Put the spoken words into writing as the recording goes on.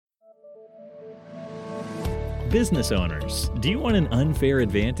Business owners, do you want an unfair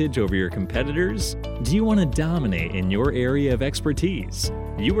advantage over your competitors? Do you want to dominate in your area of expertise?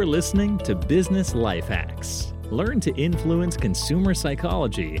 You are listening to Business Life Hacks. Learn to influence consumer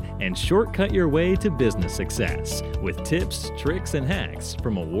psychology and shortcut your way to business success with tips, tricks, and hacks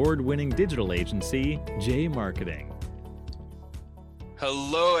from award-winning digital agency J Marketing.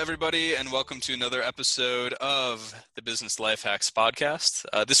 Hello, everybody, and welcome to another episode of the Business Life Hacks podcast.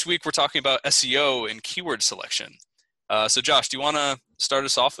 This week, we're talking about SEO and keyword selection. So, Josh, do you want to start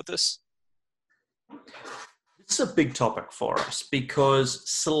us off with this? It's a big topic for us because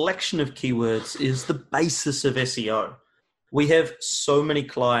selection of keywords is the basis of SEO. We have so many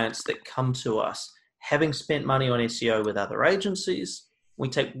clients that come to us having spent money on SEO with other agencies. We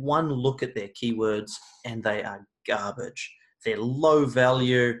take one look at their keywords and they are garbage. They're low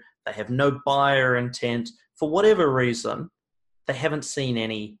value, they have no buyer intent. For whatever reason, they haven't seen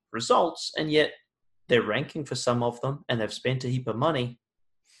any results, and yet they're ranking for some of them and they've spent a heap of money.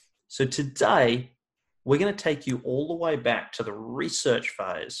 So today, we're going to take you all the way back to the research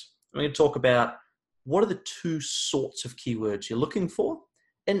phase. We're going to talk about what are the two sorts of keywords you're looking for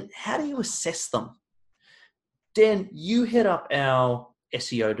and how do you assess them. Dan, you head up our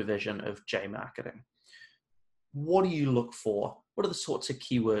SEO division of J Marketing. What do you look for? What are the sorts of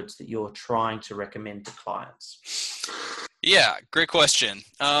keywords that you're trying to recommend to clients? Yeah, great question.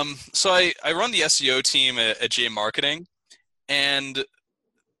 So I run the SEO team at J Marketing, and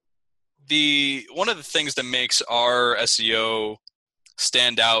one of the things that makes our SEO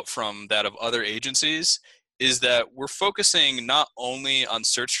stand out from that of other agencies is that we're focusing not only on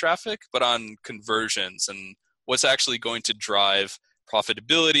search traffic, but on conversions and what's actually going to drive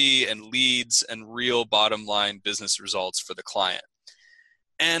profitability and leads and real bottom line business results for the client.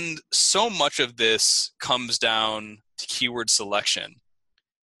 And so much of this comes down to keyword selection.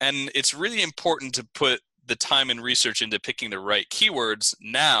 And it's really important to put the time and research into picking the right keywords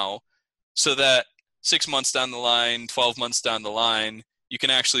now so that 6 months down the line, 12 months down the line, you can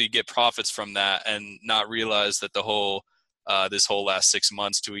actually get profits from that and not realize that this whole last 6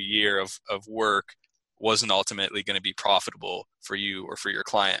 months to a year of work wasn't ultimately going to be profitable for you or for your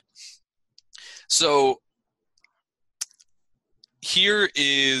client. So here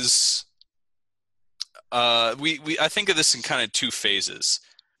is, I think of this in kind of two phases.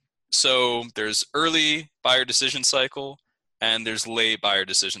 So there's early buyer decision cycle and there's late buyer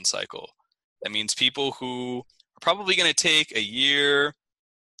decision cycle. That means people who are probably going to take a year,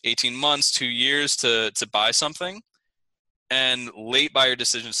 18 months, 2 years to buy something. And late buyer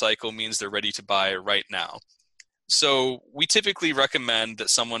decision cycle means they're ready to buy right now. So we typically recommend that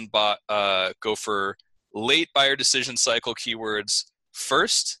someone go for late buyer decision cycle keywords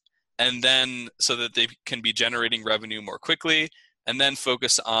first, and then so that they can be generating revenue more quickly, and then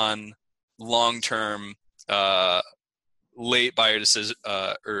focus on long-term late buyer decision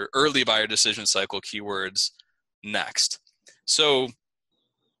or early buyer decision cycle keywords next. So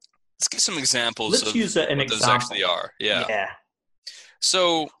let's get some examples. Let's use an what example. Those actually are. Yeah.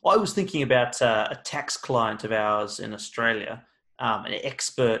 So I was thinking about a tax client of ours in Australia, an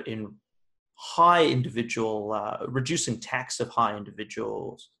expert in reducing tax of high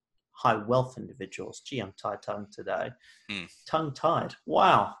wealth individuals. Gee, I'm tongue-tied today. Tongue-tied.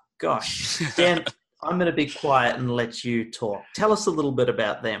 Wow. Gosh. Dan, I'm going to be quiet and let you talk. Tell us a little bit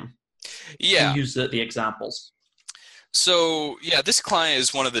about them. Yeah. And use the examples. So, yeah, this client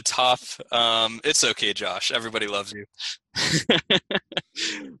is one of the top, it's okay, Josh, everybody loves you.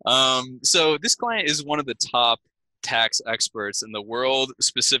 So this client is one of the top tax experts in the world,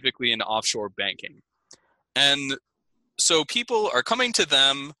 specifically in offshore banking. And so people are coming to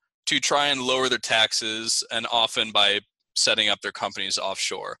them to try and lower their taxes, and often by setting up their companies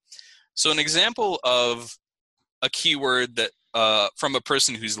offshore. So an example of a keyword that from a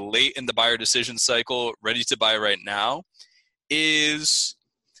person who's late in the buyer decision cycle, ready to buy right now, is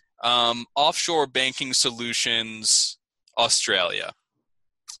Offshore Banking Solutions Australia.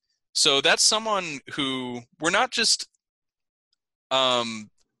 So that's someone who we're not just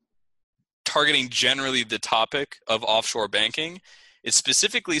targeting generally the topic of offshore banking. It's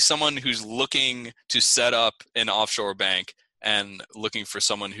specifically someone who's looking to set up an offshore bank and looking for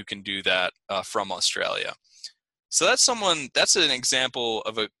someone who can do that from Australia. So that's an example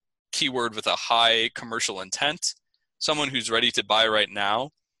of a keyword with a high commercial intent, someone who's ready to buy right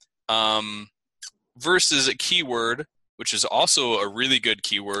now, versus a keyword, which is also a really good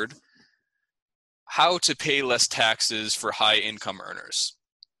keyword, how to pay less taxes for high income earners.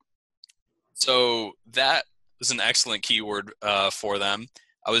 So that is an excellent keyword for them.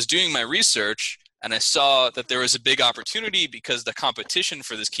 I was doing my research and I saw that there was a big opportunity because the competition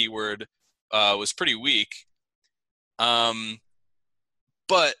for this keyword was pretty weak.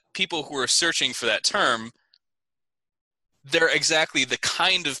 But people who are searching for that term, they're exactly the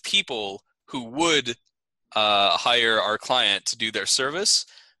kind of people who would hire our client to do their service,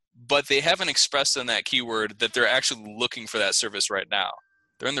 but they haven't expressed on that keyword that they're actually looking for that service right now.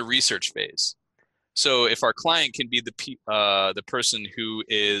 They're in the research phase. So if our client can be the person who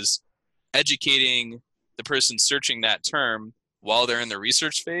is educating the person searching that term while they're in the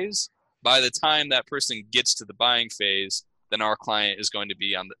research phase, by the time that person gets to the buying phase, then our client is going to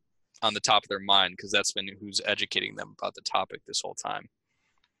be on the top of their mind, because that's been who's educating them about the topic this whole time.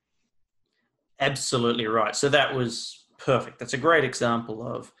 Absolutely right. So that was perfect. That's a great example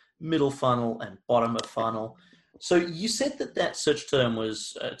of middle funnel and bottom of funnel. So you said that search term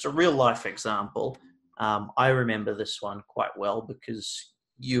was, it's a real life example. I remember this one quite well because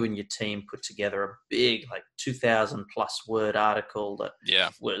you and your team put together a big, like 2,000 plus word article that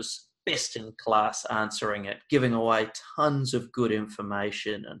was best in class answering it, giving away tons of good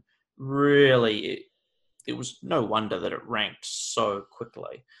information. And really, it was no wonder that it ranked so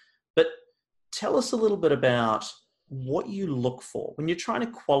quickly. But tell us a little bit about what you look for when you're trying to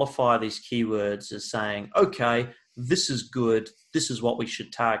qualify these keywords as saying, okay, this is good, this is what we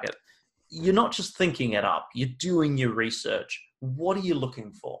should target. You're not just thinking it up, you're doing your research. What are you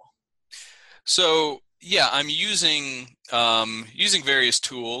looking for? So yeah, I'm using various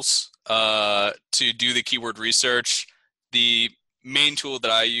tools to do the keyword research. The main tool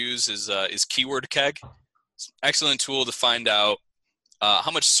that I use is KeywordKeg. It's an excellent tool to find out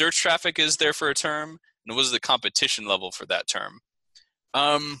how much search traffic is there for a term, and what is the competition level for that term.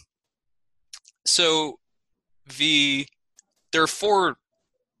 So there are four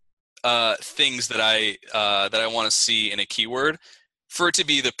things that I want to see in a keyword for it to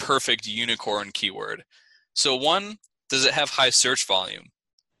be the perfect unicorn keyword. So 1, does it have high search volume?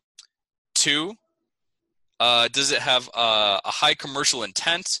 2, does it have a high commercial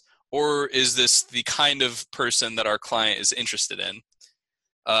intent, or is this the kind of person that our client is interested in?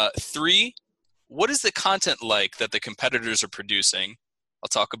 3, what is the content like that the competitors are producing? I'll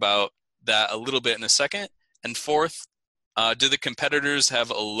talk about that a little bit in a second. And 4th, do the competitors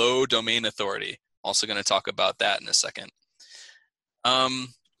have a low domain authority? Also going to talk about that in a second.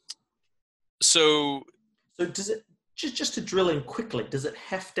 So does it, just to drill in quickly, does it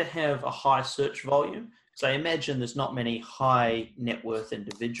have to have a high search volume? So I imagine there's not many high net worth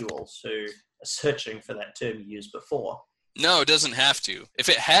individuals who are searching for that term you used before. No, it doesn't have to. If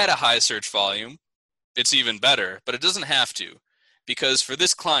it had a high search volume, it's even better, but it doesn't have to, because for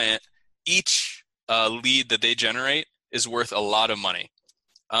this client, each lead that they generate is worth a lot of money.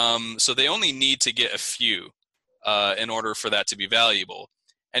 So they only need to get a few in order for that to be valuable.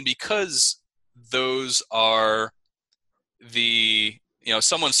 And because those are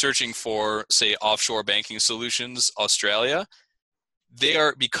someone searching for, say, offshore banking solutions, Australia,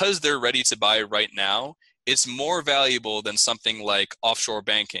 because they're ready to buy right now, it's more valuable than something like offshore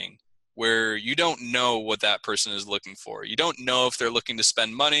banking, where you don't know what that person is looking for. You don't know if they're looking to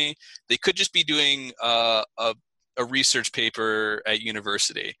spend money. They could just be doing a research paper at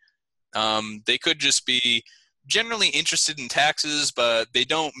university. They could just be generally interested in taxes, but they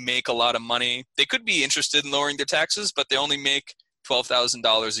don't make a lot of money. They could be interested in lowering their taxes, but they only make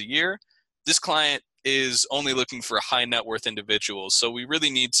 $12,000 a year. This client is only looking for high net worth individuals. So we really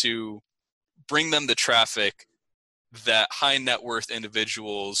need to bring them the traffic that high net worth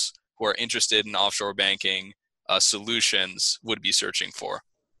individuals who are interested in offshore banking solutions would be searching for.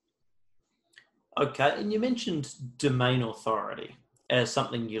 Okay, and you mentioned domain authority as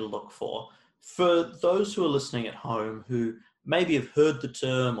something you look for. For those who are listening at home who maybe have heard the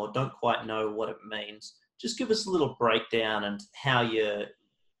term or don't quite know what it means, just give us a little breakdown and how you're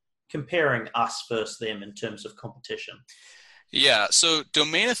comparing us versus them in terms of competition. Yeah, so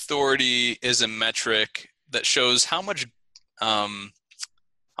domain authority is a metric that shows how much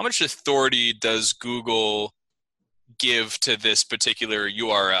authority does Google give to this particular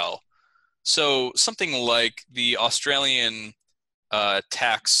URL. So something like the Australian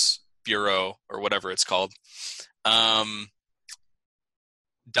Tax Bureau, or whatever it's called,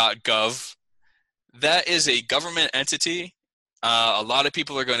 .gov, that is a government entity. A lot of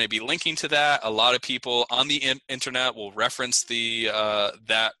people are going to be linking to that. A lot of people on the internet will reference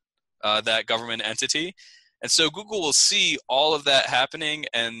that government entity. And so Google will see all of that happening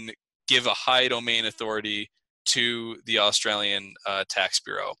and give a high domain authority to the Australian Tax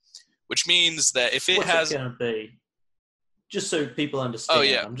Bureau, which means that if it What's has... it going to be? Just so people understand, oh,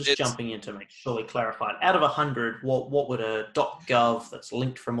 yeah, I'm just jumping in to make sure we clarify it. Out of 100, what would a .gov that's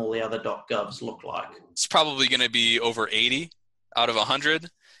linked from all the other .govs look like? It's probably going to be over 80 out of 100.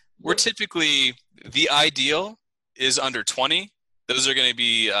 We're typically, the ideal is under 20, those are going to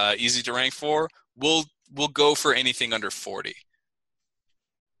be easy to rank for. We'll go for anything under 40.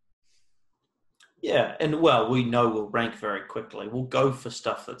 Yeah, and well, we know we'll rank very quickly. We'll go for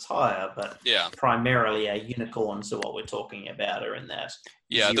stuff that's higher, but primarily our unicorns are what we're talking about are in that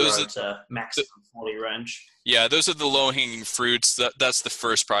 0 to maximum 40 range. Yeah, those are the low-hanging fruits. That's the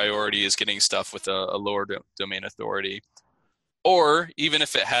first priority, is getting stuff with a lower domain authority. Or even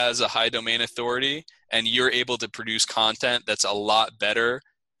if it has a high domain authority and you're able to produce content that's a lot better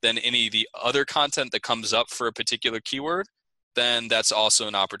than any of the other content that comes up for a particular keyword, then that's also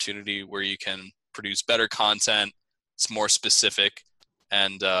an opportunity where you can produce better content. It's more specific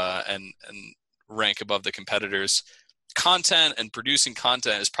and rank above the competitors. Content and producing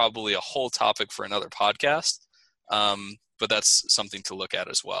content is probably a whole topic for another podcast, but that's something to look at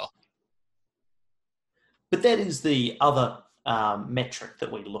as well. But that is the other metric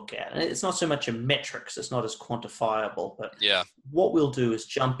that we look at. And it's not so much a metric, because it's not as quantifiable, but what we'll do is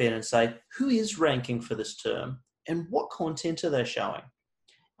jump in and say, who is ranking for this term and what content are they showing?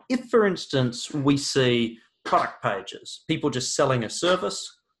 If, for instance, we see product pages, people just selling a service,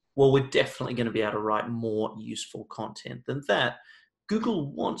 well, we're definitely going to be able to write more useful content than that.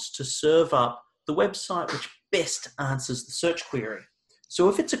 Google wants to serve up the website which best answers the search query. So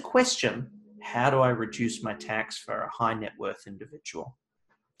if it's a question, how do I reduce my tax for a high net worth individual?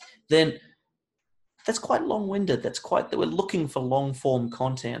 Then that's quite long-winded. We're looking for long-form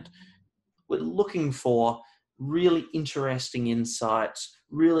content. We're looking for really interesting insights,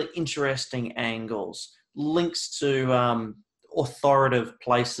 really interesting angles, links to authoritative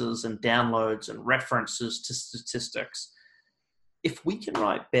places and downloads and references to statistics. If we can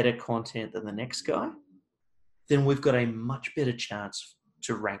write better content than the next guy, then we've got a much better chance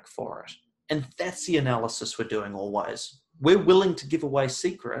to rank for it. And that's the analysis we're doing always. We're willing to give away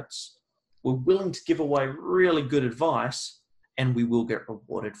secrets. We're willing to give away really good advice, and we will get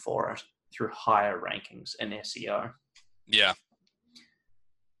rewarded for it through higher rankings in SEO. Yeah.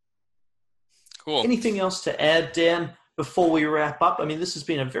 Cool. Anything else to add, Dan, before we wrap up? I mean, this has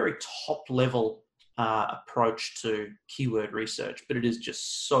been a very top-level approach to keyword research, but it is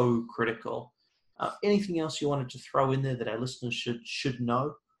just so critical. Anything else you wanted to throw in there that our listeners should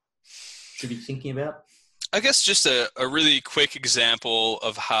know, should be thinking about? I guess just a really quick example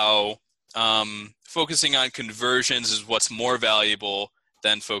of how focusing on conversions is what's more valuable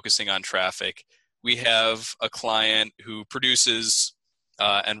than focusing on traffic. We have a client who produces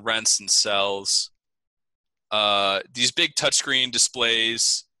and rents and sells these big touchscreen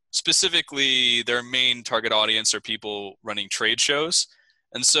displays. Specifically, their main target audience are people running trade shows.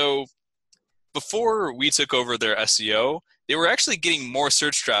 And so before we took over their SEO, they were actually getting more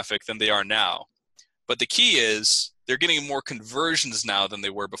search traffic than they are now. But the key is they're getting more conversions now than they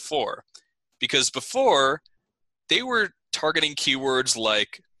were before. Because before, they were targeting keywords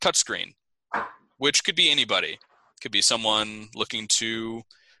like touchscreen, which could be anybody. It could be someone looking to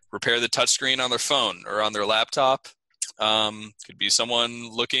repair the touchscreen on their phone or on their laptop. Could be someone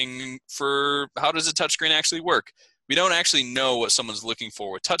looking for how does a touchscreen actually work. We don't actually know what someone's looking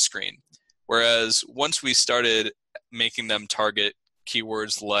for with touchscreen. Whereas once we started making them target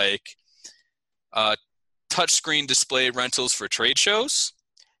keywords like touchscreen display rentals for trade shows,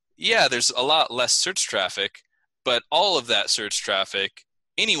 there's a lot less search traffic, but all of that search traffic,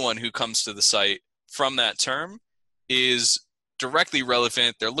 anyone who comes to the site from that term is directly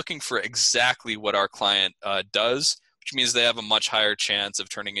relevant. They're looking for exactly what our client does, which means they have a much higher chance of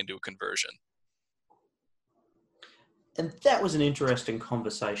turning into a conversion. And that was an interesting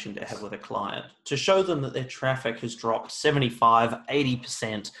conversation to have with a client, to show them that their traffic has dropped 75,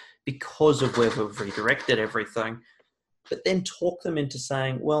 80% because of where we've redirected everything, but then talk them into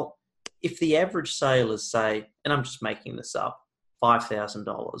saying, well, if the average sale is, say, and I'm just making this up,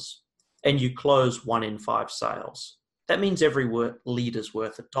 $5,000, and you close 1 in 5 sales, that means every lead is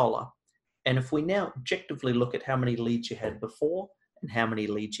worth $1. And if we now objectively look at how many leads you had before and how many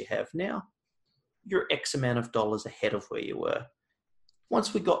leads you have now, you're X amount of dollars ahead of where you were.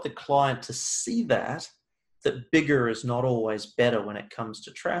 Once we got the client to see that bigger is not always better when it comes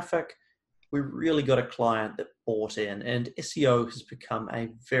to traffic, we really got a client that bought in, and SEO has become a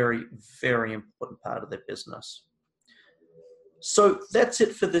very, very important part of their business. So that's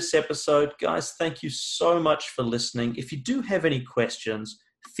it for this episode. Guys, thank you so much for listening. If you do have any questions,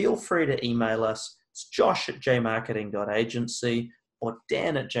 feel free to email us. It's josh@jmarketing.agency or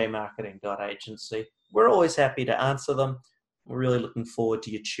dan@jmarketing.agency. We're always happy to answer them. We're really looking forward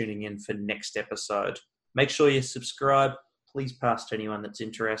to you tuning in for next episode. Make sure you subscribe. Please pass to anyone that's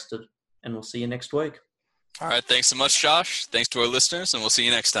interested, and we'll see you next week. All right. Thanks so much, Josh. Thanks to our listeners, and we'll see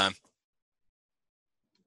you next time.